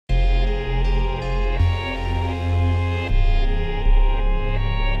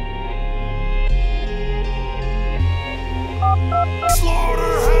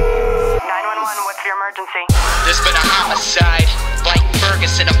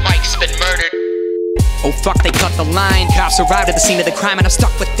fuck they cut the line? Cops arrived at the scene of the crime and I'm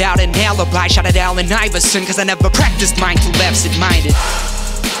stuck without an alibi. Shot at Allen Iverson cause I never practiced mindful absent-minded.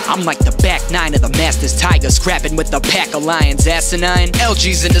 I'm like the back nine of the Masters Tiger, scrapping with the pack of lions, asinine.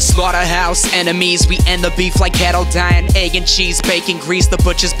 LG's in the slaughterhouse, enemies, we end the beef like cattle dying. Egg and cheese, bacon, grease, the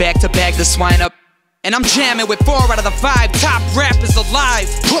butcher's back to bag the swine up. And I'm jamming with 4 out of the 5 top rappers alive.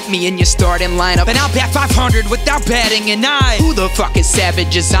 Put me in your starting lineup and I'll bat 500 without batting an eye. Who the fuck is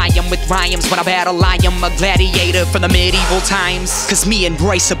savage as I am with rhymes? When I battle I am a gladiator from the medieval times. Cause me and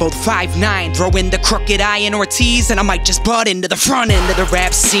Royce are both 5'9". Throw in the crooked eye and Ortiz and I might just butt into the front end of the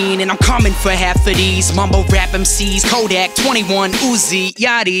rap scene. And I'm coming for half of these mumble rap MCs. Kodak, 21, Uzi,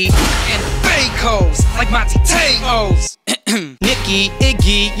 Yachty, and Fakos like Monty Teos. Nicky,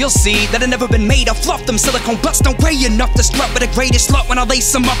 Iggy, you'll see that I've never been made of fluff. Them silicone butts don't weigh enough to strut with the greatest slut. When I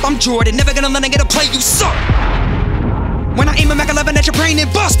lace them up, I'm Jordan, never gonna let a get a play, you suck. When I aim a Mac 11 at your brain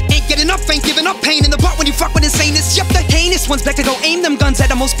and bust, ain't getting up, ain't giving up, pain in the butt when you fuck with insaneness. Yup, the heinous ones back to go aim them guns at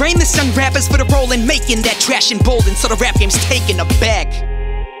the most brainless young rappers for the role in making that trash and bold, and so the rap game's taking a back.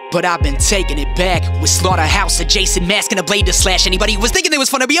 But I've been taking it back with Slaughterhouse, a Jason mask and a blade to slash anybody who was thinking there was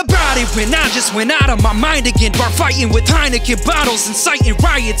fun to be about it. When I just went out of my mind again, bar fighting with Heineken bottles, inciting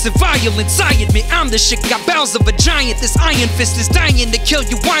riots and violence. I admit I'm the shit, got bowels of a giant. This iron fist is dying to kill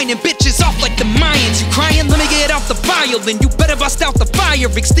you, whining bitches off like the Mayans. You crying? Let me get out the violin. You better bust out the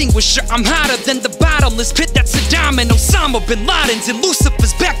fire extinguisher. I'm hotter than the bottomless pit that Saddam and Osama bin Laden's. And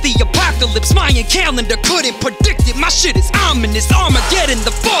Lucifer's back, the apocalypse. Mayan calendar couldn't predict it. My shit is ominous. Armageddon,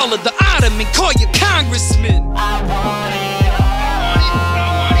 the fall of the Ottoman, call you congressman.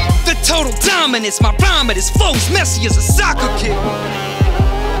 The total dominance, my rhyme it is flows messy as a soccer kid.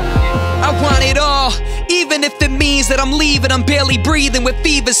 I want it all, even if it means that I'm leaving. I'm barely breathing with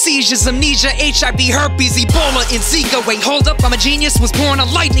fever, seizures, amnesia, HIV, herpes, Ebola, and Zika. Wait, hold up, I'm a genius, was born a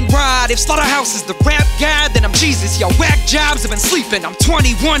lightning rod. If Slaughterhouse is the rap god, then I'm Jesus. Yo, whack jobs, I've been sleeping. I'm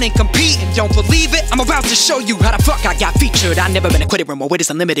 21 and competing, don't believe it? I'm about to show you how the fuck I got featured. I never been a quitter, my wit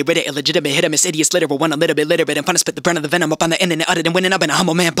is unlimited, with it illegitimate, hit 'em, it's idiots, literal, one a little bit literate, and fun to spit the burn of the venom up on the internet. Other than winning, I've been a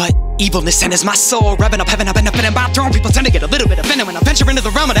humble man, but evilness enters my soul, revving up heaven, I've been offended by throne. People tend to get a little bit offended when I venture into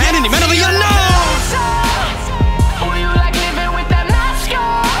the realm of the enemy, mentally unknown. Who you like living with that mask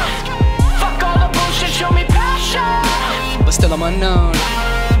on? Fuck all the bullshit, show me passion. But still I'm unknown.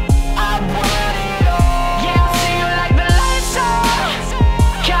 I want it all. Yeah, I see you like the lights on.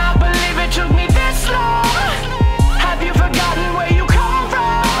 Can't believe it took me this long. Have you forgotten where you come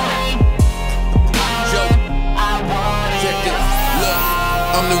from? Yo, I want check it this. all. Look,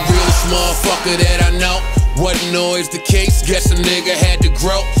 I'm the realest motherfucker that I know. Wasn't always the case, guess a nigga had to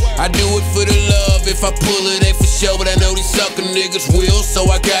grow. I do it for the love, if I pull it ain't for show. But I know these sucker niggas will, so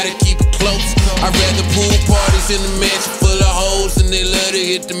I gotta keep it close. I'd rather pool parties in the mansion full of hoes, and they let her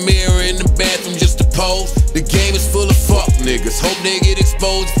hit the mirror in the bathroom just to pose. The game is full of fuck niggas, hope they get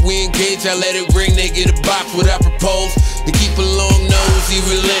exposed. If we engage, I let it ring, they get a box what I propose. And keep a long nose, he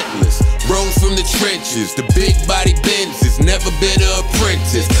relentless. Rose from the trenches, the big body Benzes, never been an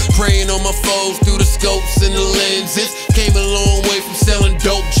apprentice. Praying on my foes through the scopes and the lenses. Came a long way from selling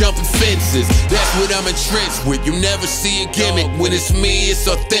dope, jumping fences. That's what I'm entrenched with, you never see a gimmick. When it's me, it's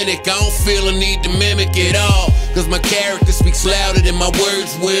authentic, I don't feel a need to mimic it all. Cause my character speaks louder than my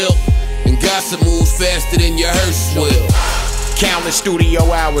words will. And gossip moves faster than your hearse will. Countless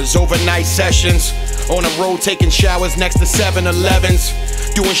studio hours, overnight sessions. On the road taking showers next to 7-Elevens.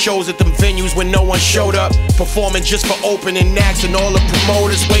 Doing shows at them venues when no one showed up. Performing just for opening acts and all the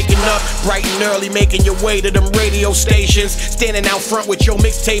promoters. Waking up bright and early, making your way to them radio stations. Standing out front with your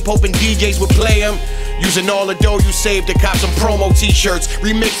mixtape, hoping DJs would play them. Using all the dough you saved to cop some promo t-shirts.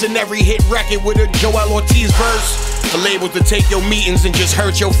 Remixing every hit record with a Joel Ortiz verse. For labels to take your meetings and just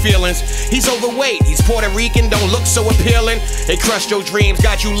hurt your feelings. He's overweight, he's Puerto Rican, don't look so appealing. They crushed your dreams,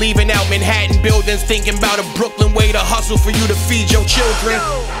 got you leaving out Manhattan buildings. Thinking about a Brooklyn way to hustle for you to feed your children.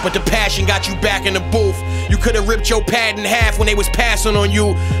 But the passion got you back in the booth. You could've ripped your pad in half when they was passing on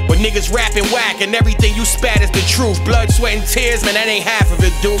you. But niggas rapping whack and everything you spat is the truth. Blood, sweat, and tears, man, that ain't half of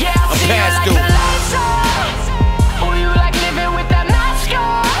it, dude. Yeah, I'm past due. Who you like living with that mask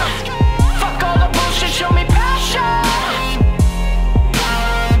on? Fuck all the bullshit, show me passion.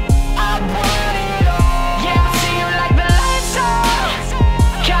 I want it all. Yeah, I see you like the lights on.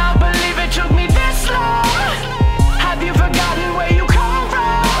 Can't believe it took me this long. Have you forgotten where you come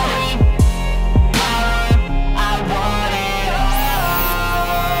from? I want it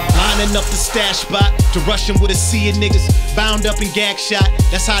all. lining up the stash spot to rush him with a sea of niggas bound up and gag shot.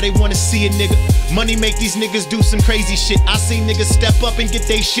 That's how they wanna see a nigga. Money make these niggas do some crazy shit. I seen niggas step up and get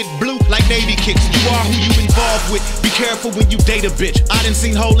they shit blue like Navy kicks. You are who you involved with. Be careful when you date a bitch. I done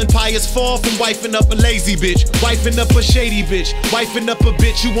seen whole empires fall from wifing up a lazy bitch, wifing up a shady bitch, wifing up a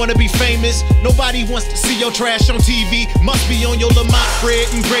bitch who wanna be famous. Nobody wants to see your trash on TV. Must be on your Lamont, Fred,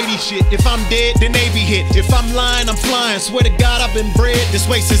 and Grady shit. If I'm dead, then they be hit. If I'm lying, I'm flying. Swear to God, I've been bred this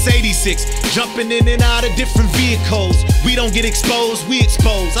way since '86. Jumping in and out of different vehicles. We don't get exposed, we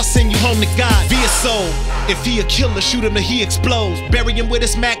expose. I send you home to God via soul. If he a killer, shoot him till he explodes. Bury him with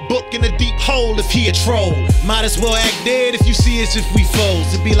his MacBook in a deep hole if he a troll. Might as well act dead if you see us if we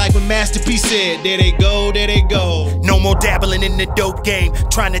foes. It'd be like when Master P said, there they go, there they go. No more dabbling in the dope game,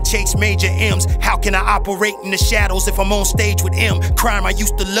 trying to chase major M's. How can I operate in the shadows if I'm on stage with M? Crime, I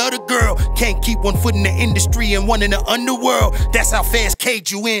used to love the girl. Can't keep one foot in the industry and one in the underworld. That's how fast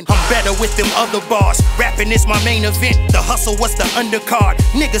cage you in. I'm better with them other bars. Rapping is my main event. The hustle was the undercard.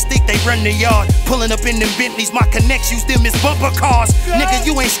 Niggas think they run the yard. Pulling up in them Bentleys, my connects use them as bumper cars. Nigga,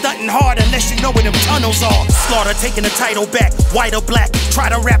 you ain't stunting hard unless you know where them tunnels are. Slaughter taking the title back, white or black. Try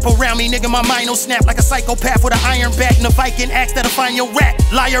to rap around me, nigga, my mind will snap like a psychopath with an iron back. And a Viking axe that'll find your rack.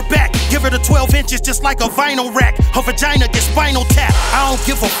 Liar back, give her the 12 inches just like a vinyl rack. Her vagina gets spinal tap. I don't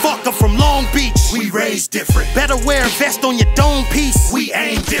give a fuck, I'm from Long Beach. We raised different. Better wear a vest on your dome piece. We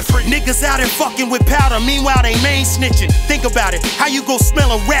ain't different. Niggas out here fucking with powder, meanwhile they main snitching. Think about it, how you gon'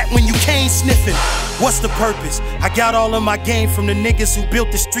 smell a rat when you cane sniffing? What's the purpose? I got all of my game from the niggas who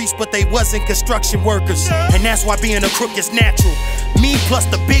built the streets, but they wasn't construction workers. And that's why being a crook is natural. Me plus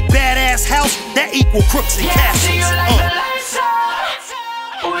the big badass house, that equal crooks and Yeah, see you castles. like the lights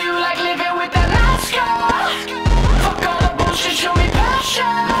out. Ooh, you like living with the lights gone. Fuck all the bullshit, show me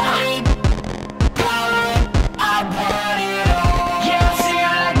passion.